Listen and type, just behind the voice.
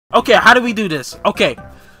Okay, how do we do this? Okay,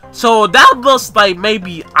 so that looks like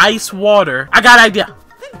maybe ice water. I got an idea.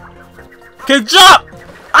 Okay, jump!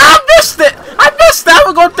 I missed it! I missed that!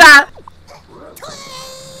 We're gonna die!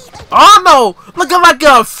 Oh no! Looking like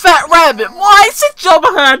a fat rabbit! Boy, sit your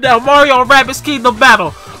behind down! Mario and Rabbids Kingdom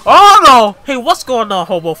battle! Oh no! Hey, what's going on,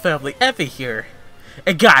 Hobo family? Evan here.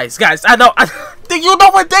 And guys, I know, you know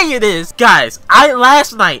what day it is! Guys,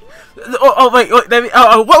 last night... wait,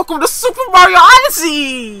 welcome to Super Mario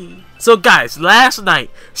Odyssey! So guys, last night,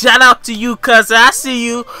 shout out to you, cuz I see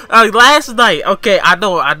you. Last night, okay, I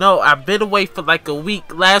know, I've been away for like a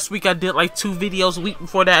week. Last week I did like 2 videos. A week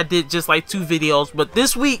before that I did just like 2 videos. But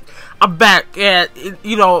this week, I'm back, and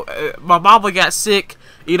you know, my mama got sick.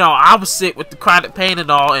 You know, I was sick with the chronic pain and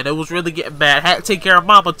all, and it was really getting bad. Had to take care of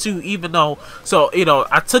mama too, even though, so, you know,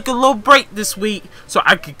 I took a little break this week so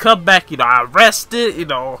I could come back. You know, I rested, you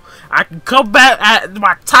know, I can come back at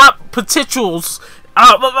my top potentials.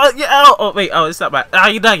 It's not bad. Are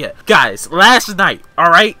you done yet? Guys, last night,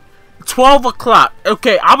 alright, 12 o'clock,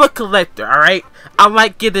 okay, I'm a collector, alright? I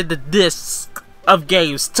like getting the discs of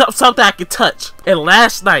games, something I can touch. And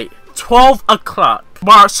last night, 12 o'clock,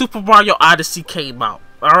 Super Mario Odyssey came out,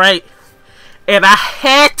 alright? And I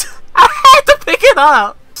had to pick it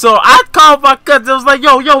up. So I called my cousin. I was like,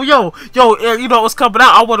 yo, you know what's coming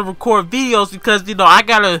out? I want to record videos because, you know, I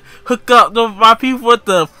gotta hook up my people with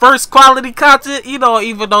the first quality content, you know,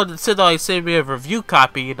 even though Nintendo ain't sent me a review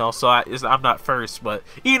copy, you know, so I'm not first, but,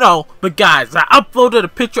 you know. But guys, I uploaded a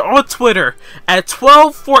picture on Twitter at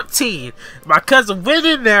 12:14. My cousin went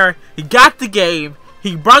in there, he got the game,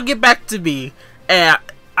 he brought it back to me, and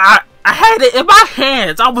I had it in my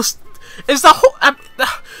hands. It's the whole...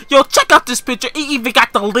 yo, check out this picture. It even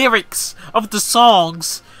got the lyrics of the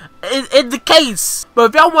songs in the case. But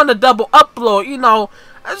if y'all want to double upload, you know,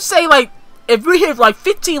 I'd say, like, if we hit like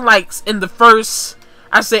 15 likes in the first,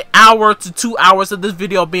 I'd say, hour to 2 hours of this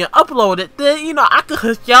video being uploaded, then, you know, I could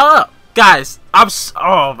hook y'all up. Guys,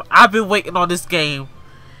 I've been waiting on this game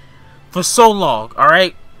for so long,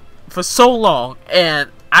 alright? For so long. And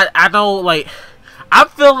I know, like, I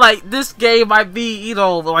feel like this game might be, you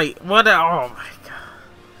know, like, oh my god.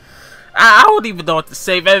 I don't even know what to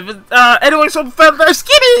say, man. Anyway, so let's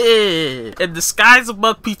get it! In the skies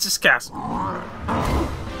above Peach's castle.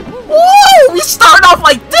 Woo! We start off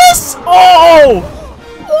like this! Oh!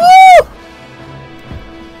 Woo!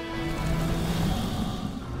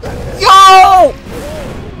 Yo!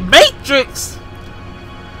 Matrix!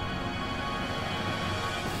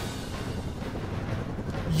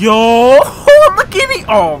 Yo! Look at me!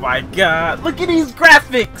 Oh my god! Look at these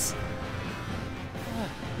graphics!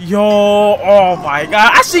 Yo! Oh my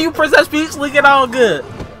god! I see you, Princess Peach, looking all good!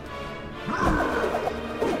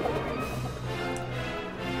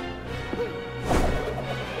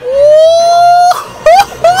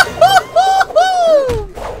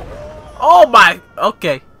 Oh my!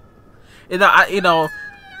 Okay. You know...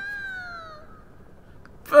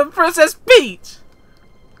 Princess Peach!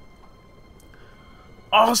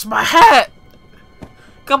 Oh, it's my hat!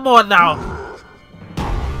 Come on now.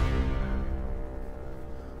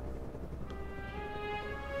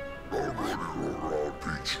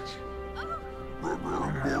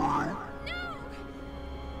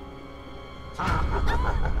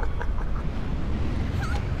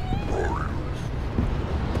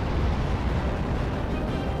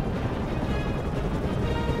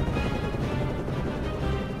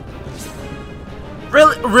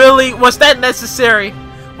 Really? Was that necessary?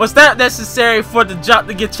 Was that necessary for the jump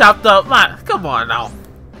to get chopped up? Come on now.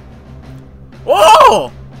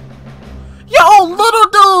 Whoa! Yo, little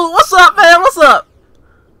dude! What's up, man? What's up?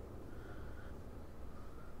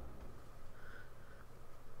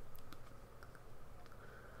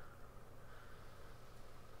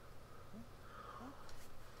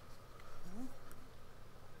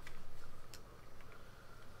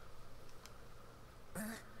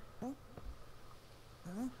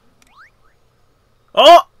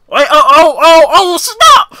 Oh! Wait! Oh!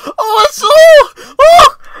 Stop! Oh! It's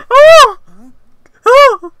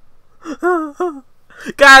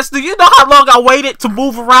Guys, do you know how long I waited to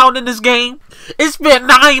move around in this game? It's been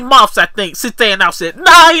 9 months, I think. Since they announced it.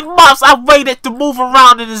 9 months I waited to move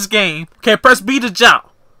around in this game. Okay, press B to jump.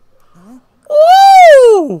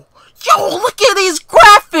 Ooh! Yo, look at these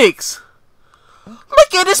graphics!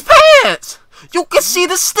 Look at his pants! You can see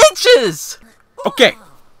the stitches! Okay.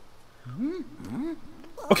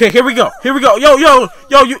 Okay, here we go. Yo,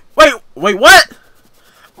 you wait, what?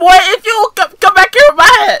 Boy, if you come back here with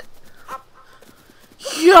my head.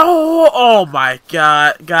 Yo, oh my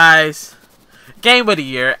god, guys. Game of the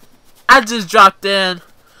year. I just dropped in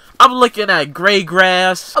I'm looking at gray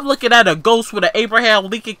grass. I'm looking at a ghost with an Abraham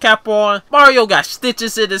Lincoln cap on. Mario got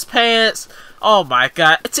stitches in his pants. Oh my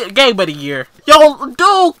god. It's a game of the year. Yo, dude,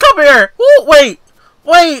 come here. Ooh, wait.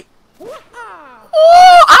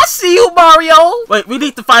 Oh, I see you, Mario. Wait, we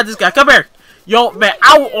need to find this guy. Come here. Yo, man.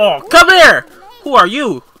 Ow, come here. Who are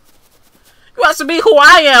you? You asking me who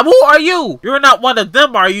I am? Who are you? You're not one of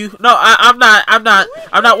them, are you? No, I'm not. I'm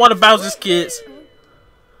not one of Bowser's kids.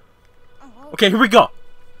 Okay, here we go.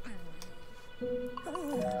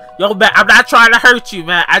 Yo, man, I'm not trying to hurt you,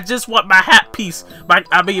 man. I just want my hat piece. My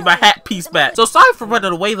hat piece back. So sorry for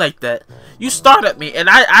running away like that. You startled me, and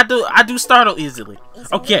I do startle easily.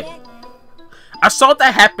 Okay. I saw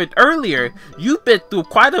that happen earlier. You've been through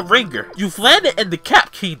quite a ringer. You've landed in the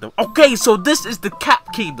Cap Kingdom. Okay, so this is the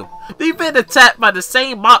Cap Kingdom. We've been attacked by the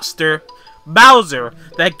same monster, Bowser,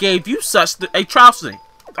 that gave you such a trouncing.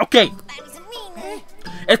 Okay.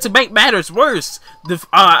 And to make matters worse, the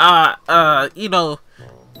you know,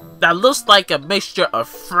 that looks like a mixture of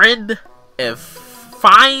friend and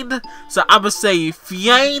find. So I'ma say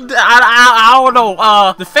fiend. I don't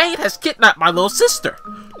know. The Fiend has kidnapped my little sister.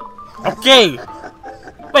 Okay.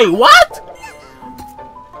 Wait, what?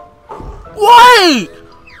 Wait!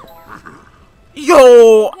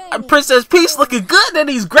 Yo, Princess Peach looking good in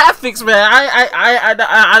these graphics, man.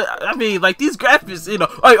 I mean, like these graphics, you know.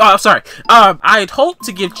 Oh, sorry. I'd hoped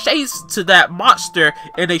to give chase to that monster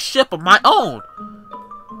in a ship of my own.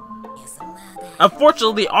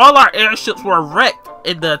 Unfortunately, all our airships were wrecked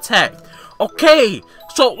in the attack. Okay,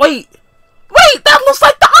 so wait, that looks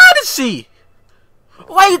like the Odyssey.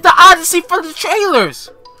 Wait, the Odyssey from the trailers.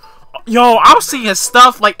 Yo, I'm seeing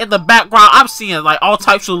stuff like in the background. I'm seeing like all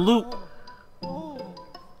types of loot.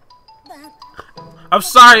 I'm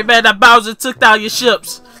sorry, man, that Bowser took down your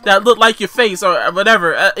ships that looked like your face or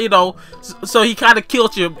whatever. You know, so he kind of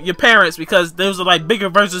killed your parents because those are like bigger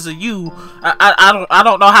versions of you. I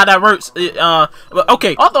don't know how that works. But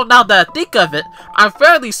okay. Although now that I think of it, I'm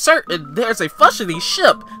fairly certain there's a functioning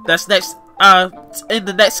ship that's next in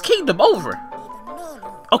the next kingdom over.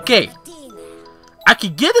 Okay, I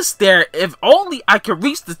can get us there if only I can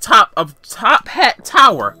reach the top of Top Hat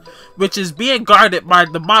Tower, which is being guarded by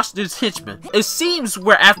the monster's henchmen. It seems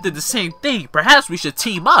we're after the same thing. Perhaps we should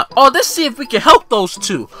team up. Oh, let's see if we can help those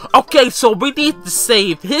two. Okay, so we need to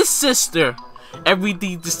save his sister, and we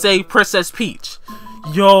need to save Princess Peach.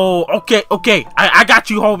 Yo, okay, I got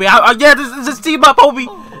you, homie. Yeah, this is team up, homie.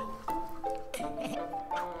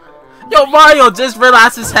 Yo, Mario just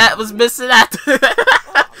realized his hat was missing after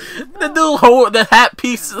the dude hold the hat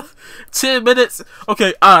piece 10 minutes.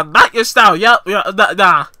 Okay, not your style. Yup,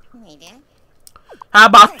 nah. How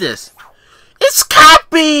about this? It's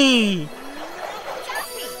CAPPY!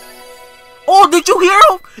 Oh, did you hear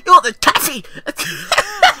him? Yo, the CAPPY!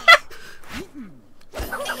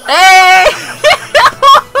 Hey!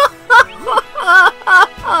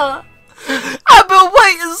 I've been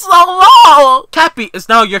waiting so long! CAPPY is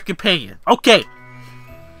now your companion. Okay.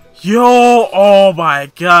 Yo, oh my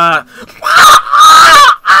god.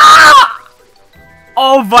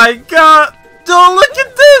 Oh my god. Dude, look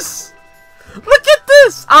at this. Look at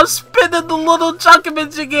this. I'm spinning the little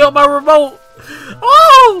Junkman jiggy on my remote.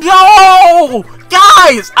 Oh, yo,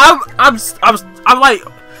 guys. I'm like,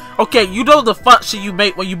 okay, you know the function you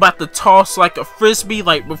make when you about to toss like a frisbee?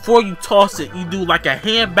 Like before you toss it, you do like a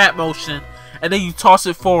hand back motion and then you toss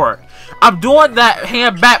it forward. I'm doing that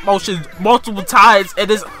hand back motion multiple times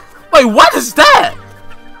and it's, wait, what is that?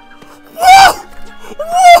 Whoa!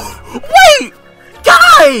 Whoa! Wait!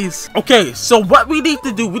 Guys! Okay, so what we need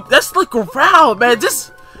to do, let's look around, man.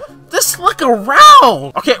 Just look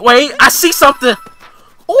around. Okay, wait, I see something.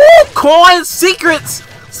 Ooh, coins, secrets,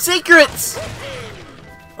 secrets.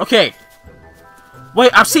 Okay.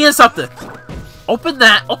 Wait, I'm seeing something. Open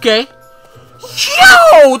that, okay.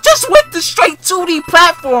 Yo! Just went to straight 2D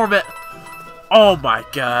platforming. Oh my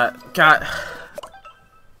god.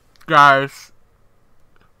 Guys.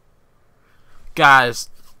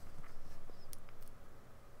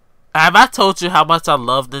 Have I told you how much I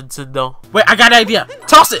love Nintendo? Wait, I got an idea.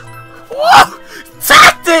 Toss it. Whoa!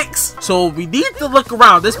 Tactics! So we need to look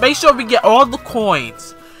around. Let's make sure we get all the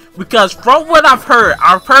coins. Because from what I've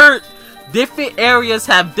heard different areas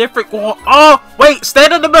have different... Oh, wait,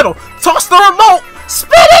 stand in the middle. Toss the remote.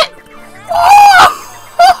 Spin it. Oh!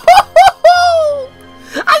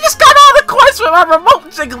 I just got all the coins with my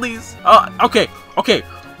remote jigglies. Okay.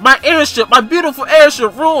 My airship, my beautiful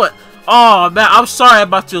airship ruined. Oh, man, I'm sorry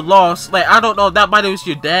about your loss. Like, I don't know, that might have was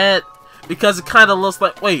your dad. Because it kind of looks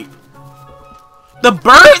like... Wait. The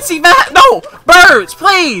birds even... No! Birds!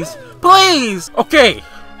 Please! Please! Okay.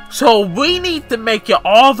 So, we need to make it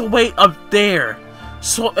all the way up there.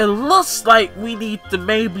 So it looks like we need to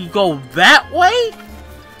maybe go that way?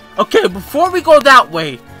 Okay, before we go that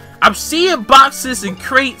way, I'm seeing boxes and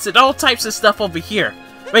crates and all types of stuff over here.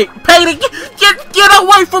 Wait, Payton, get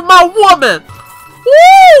away from my woman!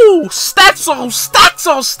 Woo! Stacks on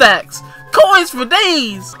stacks! Coins for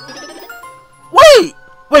days! Wait,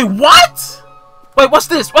 what? Wait, what's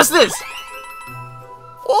this?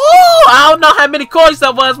 Oh, I don't know how many coins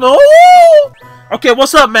that was, but ooh! Okay,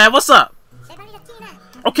 what's up, man? What's up?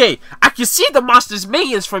 Okay, I can see the monster's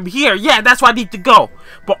minions from here. Yeah, that's where I need to go.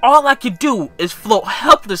 But all I can do is float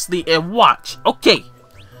helplessly and watch. Okay.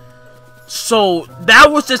 So,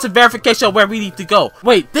 that was just a verification of where we need to go.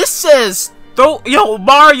 Wait, this says...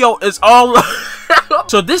 Mario is all...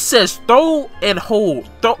 So, this says throw and hold.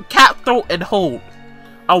 Cap, throw, and hold.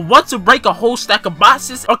 I want to break a whole stack of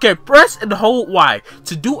boxes. Okay, press and hold Y.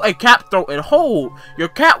 To do a cap, throw, and hold, your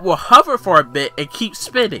cap will hover for a bit and keep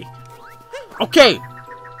spinning. Okay.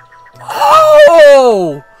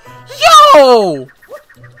 Oh!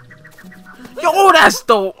 Yo, that's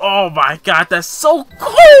dope. Oh my god, that's so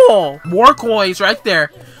cool. More coins right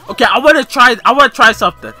there. Okay, I want to try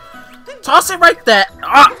something. Toss it right there.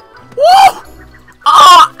 Woo!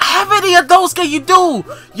 How many of those can you do?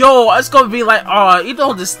 Yo, it's gonna be like, you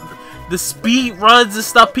know, the speed runs and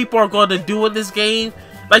stuff people are gonna do in this game,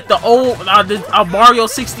 like the old Mario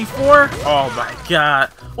 64. Oh my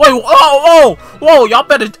god. Wait, whoa, y'all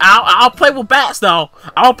better, I'll play with bats now.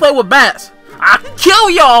 I'll play with bats. I'll kill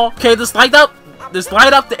y'all. Okay, just light up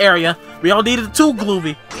the area. We don't need it too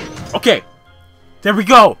gloomy. Okay, there we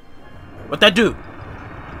go. What'd that do?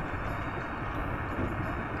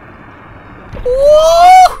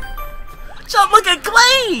 Woo! Jump like a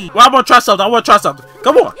clay. Well, I want to try something.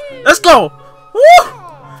 Come on, let's go. Woo!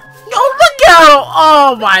 Yo, look at him.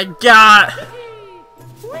 Oh my god.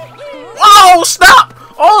 Oh, stop.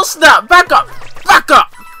 Oh snap! Back up!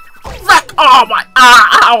 Oh my!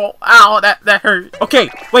 Ow! That hurt.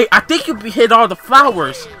 Okay, wait. I think if we hit all the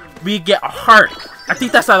flowers, we get a heart. I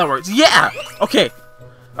think that's how that works. Yeah. Okay.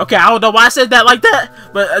 I don't know why I said that like that,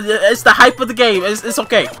 but it's the hype of the game. It's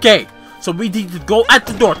okay. Okay. So we need to go at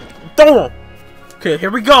the door. Throw him. Okay,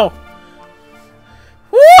 here we go.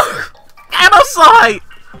 Woo! Get outside.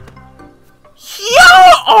 Yo!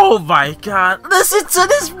 Oh my god. Listen to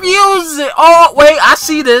this music. Oh, wait. I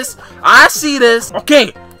see this.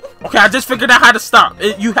 Okay. I just figured out how to stop.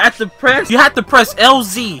 You have to press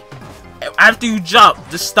LZ after you jump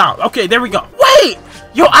to stop. Okay, there we go. Wait!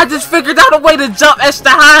 Yo, I just figured out a way to jump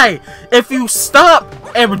extra high. If you stop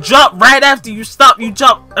and jump right after you stop, you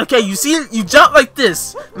jump. Okay, you see? You jump like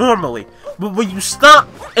this normally. But when you stop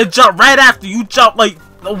and jump right after, you jump like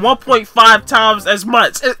 1.5 times as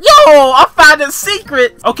much. Yo, I found a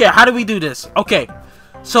secret. Okay, how do we do this? Okay,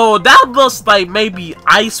 so that looks like maybe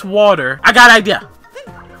ice water. I got an idea.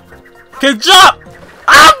 Okay, jump.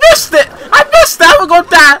 I missed it. I'm gonna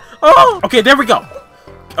die. Oh, okay, there we go.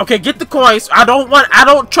 Okay, get the coins. I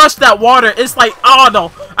don't trust that water. It's like, oh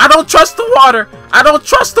no, I don't trust the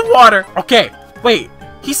water. Okay, wait.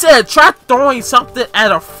 He said try throwing something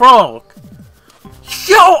at a frog.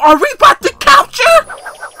 Yo, are we about to capture?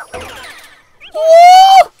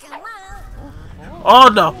 Woo! Oh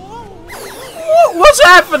no. What's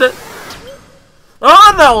happening?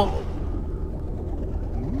 Oh no.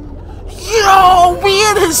 Yo, we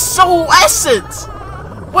in his soul essence.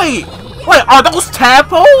 Wait, are those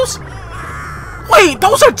tadpoles? Wait,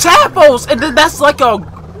 those are tadpoles, and then that's like a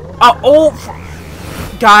old.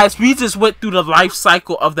 Guys, we just went through the life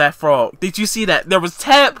cycle of that frog. Did you see that? There was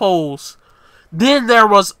tadpoles, then there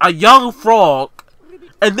was a young frog,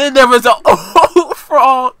 and then there was an old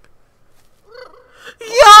frog.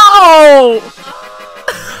 Yo!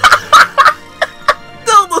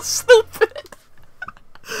 That was stupid.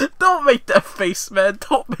 Don't make that face, man.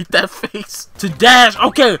 Don't make that face. To dash.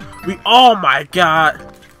 Okay. Oh my god.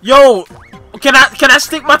 Yo. Can I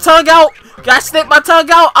stick my tongue out? Can I stick my tongue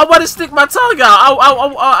out? I want to stick my tongue out.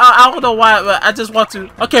 I don't know why, but I just want to.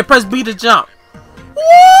 Okay, press B to jump.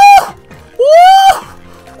 Woo! Woo!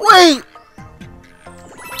 Wait.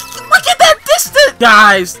 Look at that distance,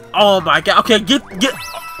 guys. Oh my god. Okay, get.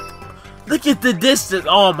 Look at the distance.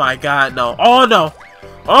 Oh my god. No. Oh no.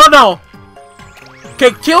 Oh no.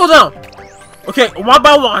 Okay, kill them. Okay, one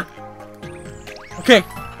by one. Okay.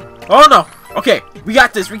 Oh no. Okay, we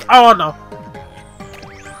got this. Oh no.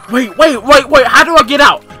 Wait. How do I get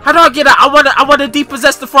out? I want to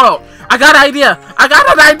depossess the frog. I got an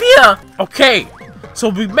idea. Okay. So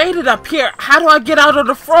we made it up here. How do I get out of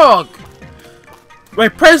the frog?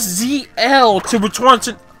 Wait, press ZL to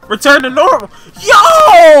return to normal.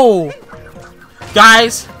 Yo!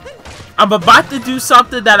 Guys, I'm about to do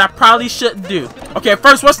something that I probably shouldn't do. Okay,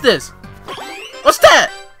 first, what's this? What's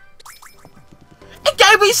that? It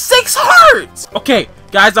gave me 6 hearts! Okay,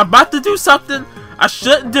 guys, I'm about to do something I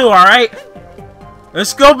shouldn't do, alright?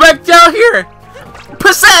 Let's go back down here.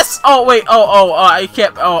 Possess! Oh, wait. I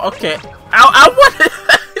can't. Oh, okay. I want it.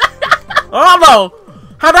 Oh, no.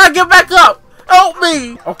 How do I get back up? Help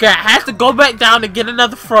me. Okay, I have to go back down and get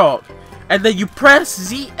another frog. And then you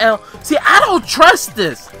press ZL. See, I don't trust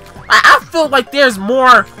this. I feel like there's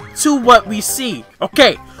more to what we see.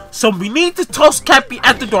 Okay, so we need to toast CAPPY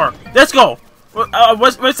at the door. Let's go.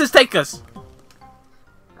 Where's this take us?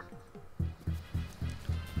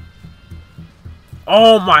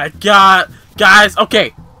 Oh my god. Guys,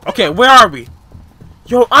 okay, where are we?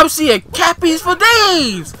 Yo, I'm seeing CAPPYs for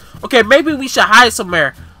days. Okay, maybe we should hide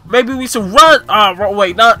somewhere. Maybe we should run.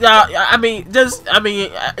 Wait, no, y'all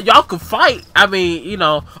can fight. I mean, you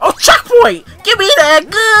know. Oh, checkpoint! Give me that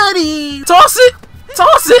goodie. Toss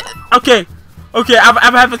it. Okay,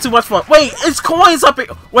 I'm having too much fun. Wait, it's coins up here.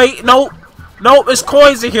 Wait, no, it's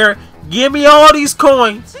coins in here. Give me all these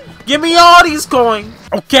coins.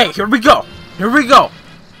 Okay, here we go.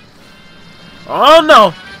 Oh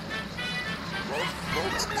no!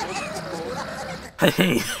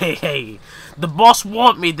 Hey! The boss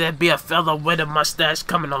want me to be a fella with a mustache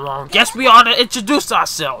coming along. Guess we ought to introduce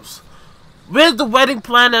ourselves. We're the wedding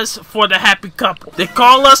planners for the happy couple. They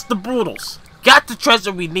call us the Brutals. Got the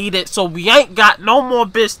treasure we needed, so we ain't got no more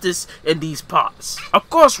business in these parts. Of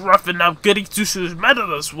course, roughing up goody two-shoes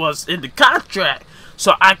medalist was in the contract,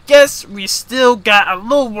 so I guess we still got a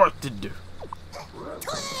little work to do.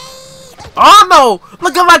 Oh no!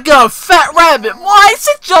 Looking like a fat rabbit. Boy,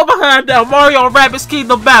 sit your behind down Mario Rabbids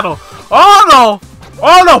Kingdom battle. Oh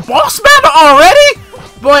no! Boss battle already?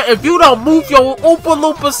 Boy, if you don't move your Oompa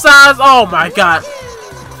Loompa size, oh my god.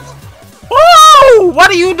 Woo! What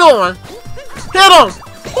are you doing? Hit him!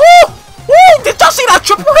 Woo! Did y'all see that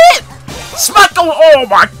triple hit? Smack on! Oh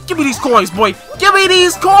my! Give me these coins, boy! Give me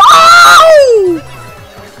these coins! Oh!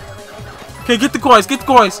 Okay, get the coins.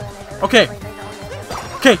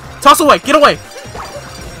 Okay, toss away. Get away.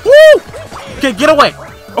 Woo! Okay, get away.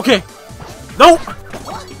 Okay. Nope.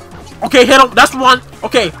 Okay, hit him. That's 1.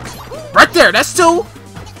 Okay. Right there. That's 2.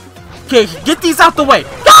 Okay, get these out the way.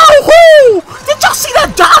 Woo! Did y'all see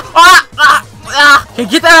that dot? Okay,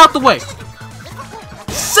 get that out the way.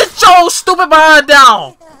 Sit your stupid behind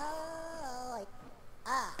down.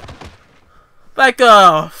 Like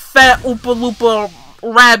a fat Oompa Loompa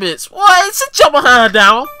rabbits. What? Sit your behind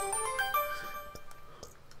down.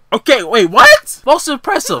 Okay, wait, what? Most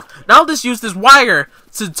impressive. Now let's use this wire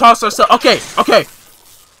to toss ourselves. Okay.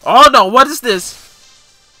 Oh no, what is this?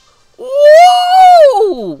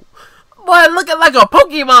 Woo! Boy, looking like a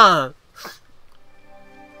Pokemon.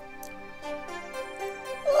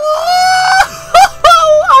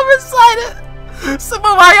 I'm excited. Super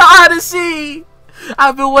Mario Odyssey.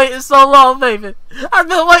 I've been waiting so long, baby.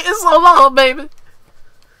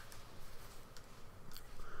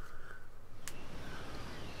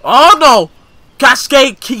 Oh no!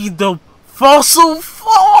 Cascade Kingdom Fossil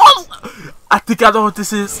Falls! I think I know what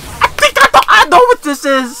this is. I know what this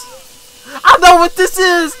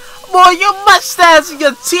is! Boy, your mustache and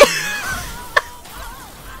your teeth.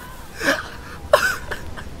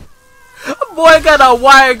 Boy got a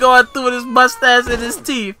wire going through his mustache and his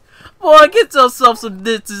teeth. Boy, get yourself some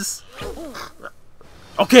dentist.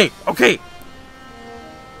 Okay.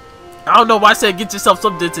 I don't know why I said get yourself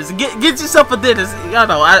some dentist. Get yourself a dentist. I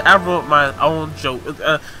know. I wrote my own joke.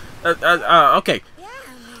 Okay.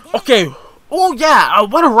 Oh yeah.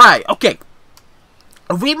 What a ride. Okay.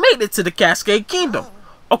 We made it to the Cascade Kingdom.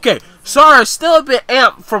 Okay. Sorry, still a bit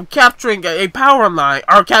amped from capturing a power line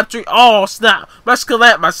or capturing. Oh snap! Must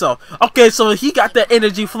collapse myself. Okay, so he got that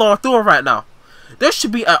energy flowing through him right now. There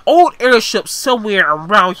should be an old airship somewhere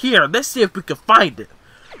around here. Let's see if we can find it.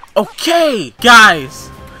 Okay, guys.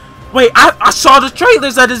 Wait, I saw the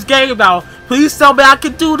trailers of this game now. Please tell me I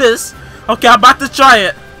can do this. Okay, I'm about to try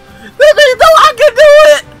it. Let me know I can do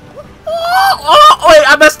it. Oh, wait,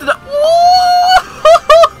 I messed it up.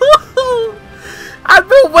 I've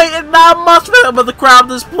been waiting 9 months for the crowd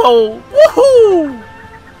to explode. Woohoo!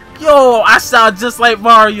 Yo, I sound just like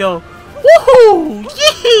Mario. Woohoo!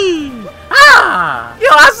 Yee! Ah! Yo,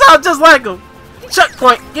 I sound just like him.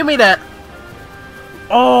 Checkpoint, give me that.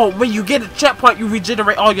 Oh, when you get a checkpoint, you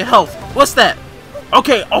regenerate all your health. What's that?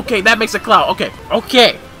 Okay, that makes a cloud.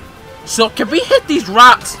 Okay. So, can we hit these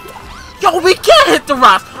rocks? Yo, we can't hit the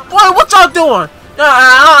rocks. Boy, what y'all doing?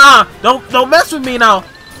 Don't mess with me now.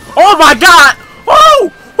 Oh my god!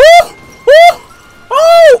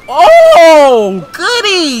 Oh,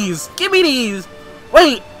 goodies! Give me these.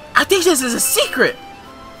 Wait, I think this is a secret.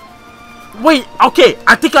 Wait, okay,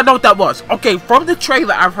 I think I know what that was. Okay, from the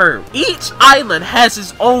trailer I've heard, each island has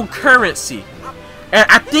its own currency. And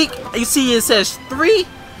I think, you see it says 3.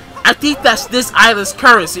 I think that's this island's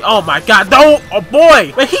currency. Oh my god, no! Oh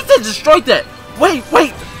boy! Wait, he just destroyed that! Wait!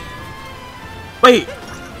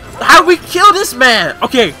 How do we kill this man?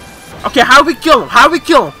 Okay, how do we kill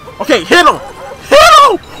him? Okay, hit him!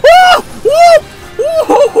 Woo!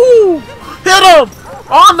 Woo! Hit him!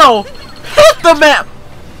 Oh no! Hit the man!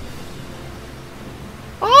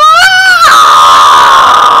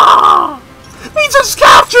 Ah! We just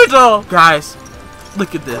captured him! Guys,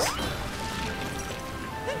 look at this.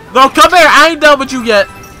 No, come here. I ain't done with you yet.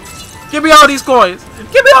 Give me all these coins.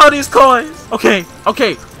 Okay.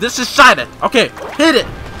 This is shining. Okay, hit it.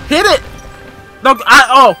 No,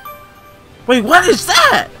 oh. Wait, what is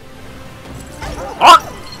that? Oh,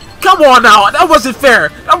 come on now. That wasn't fair.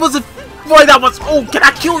 Boy, that was. Oh, can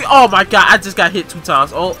I kill you? Oh my god, I just got hit 2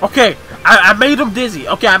 times. Oh, okay. I made him dizzy.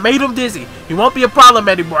 He won't be a problem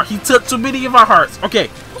anymore. He took too many of our hearts. Okay,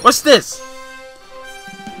 what's this?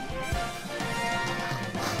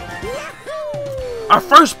 Our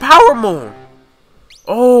first power moon.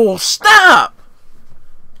 Oh, snap.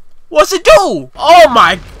 What's it do? Oh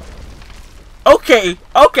my. Okay,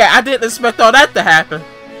 I didn't expect all that to happen.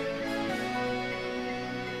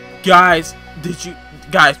 Guys,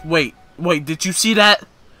 wait, did you see that?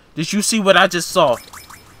 Did you see what I just saw?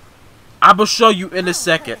 I will show you in a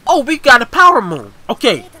second. Oh, we got a power moon.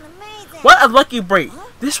 Okay, what a lucky break.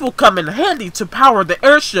 This will come in handy to power the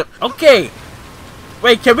airship. Okay,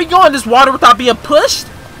 wait, can we go in this water without being pushed?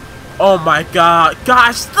 Oh my god,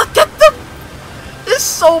 guys, look at them. It's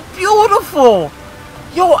so beautiful.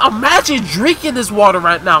 Yo, imagine drinking this water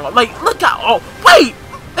right now. Like, look out. Oh, wait,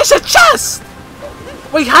 it's a chest.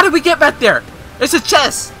 Wait, how did we get back there? It's a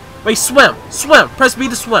chest. Wait, swim. Press B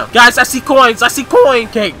to swim. Guys, I see coins.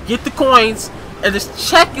 Okay, get the coins and just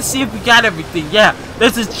check and see if we got everything. Yeah,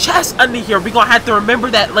 there's a chest under here. We're gonna have to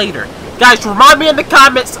remember that later. Guys, remind me in the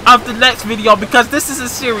comments of the next video because this is a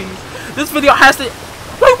series. This video has to...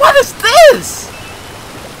 Wait, what is this?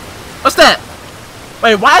 What's that?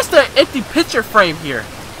 Wait, why is there an empty picture frame here?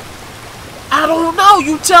 I don't know.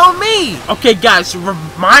 You tell me. Okay, guys,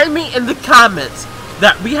 remind me in the comments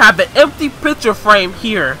that we have an empty picture frame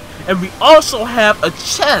here, and we also have a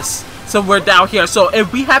chest somewhere down here. So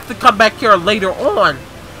if we have to come back here later on,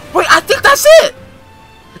 wait, I think that's it.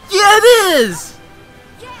 Yeah, it is.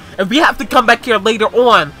 If we have to come back here later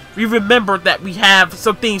on, we remember that we have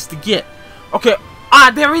some things to get. Okay,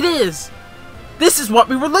 there it is. This is what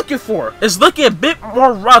we were looking for. It's looking a bit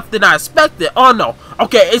more rough than I expected. Oh no.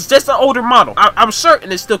 Okay, it's just an older model. I'm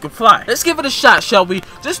certain it still can fly. Let's give it a shot, shall we?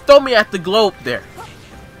 Just throw me at the globe there.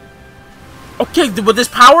 Okay, will this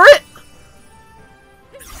power it?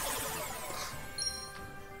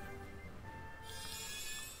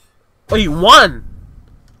 Wait, 1.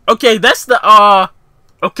 Okay, that's the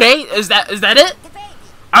okay, is that it?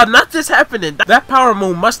 Nothing's happening. That power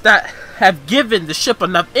moon must not have given the ship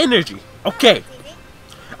enough energy. Okay.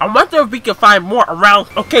 I wonder if we can find more around.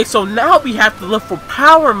 Okay, so now we have to look for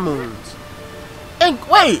power moons. And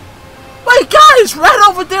wait, guys, right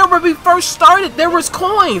over there where we first started, there was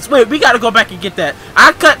coins. Wait, we gotta go back and get that.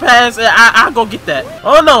 I cut past and I'll go get that.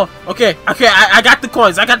 Oh no. Okay, I got the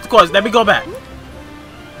coins. Let me go back.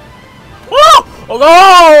 Oh!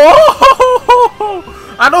 Oh!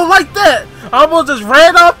 I don't like that. I almost just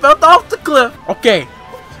ran off, fell off the cliff. Okay.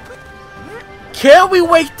 Can we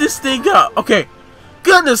wake this thing up? Okay.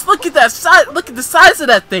 Goodness, look at that size. Look at the size of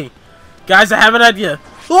that thing. Guys, I have an idea.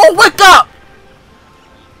 Oh, wake up!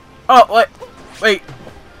 Oh, wait.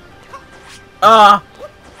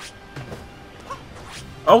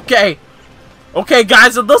 Okay. Okay,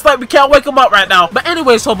 guys, it looks like we can't wake him up right now. But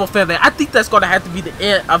anyways, Hobo family, I think that's going to have to be the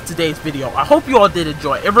end of today's video. I hope you all did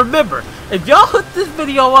enjoy it. And remember, if y'all hook this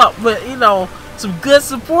video up with, you know, some good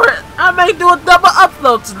support, I may do a double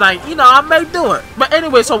upload tonight. You know, I may do it. But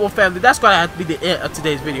anyways, Hobo family, that's going to have to be the end of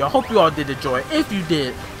today's video. I hope you all did enjoy it. If you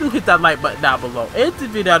did, do hit that like button down below. And if the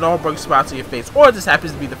video don't bring a smile to your face, or this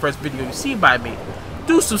happens to be the first video you've seen by me,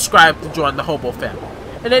 do subscribe to join the Hobo family.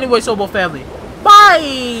 And anyways, Hobo family,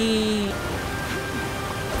 bye!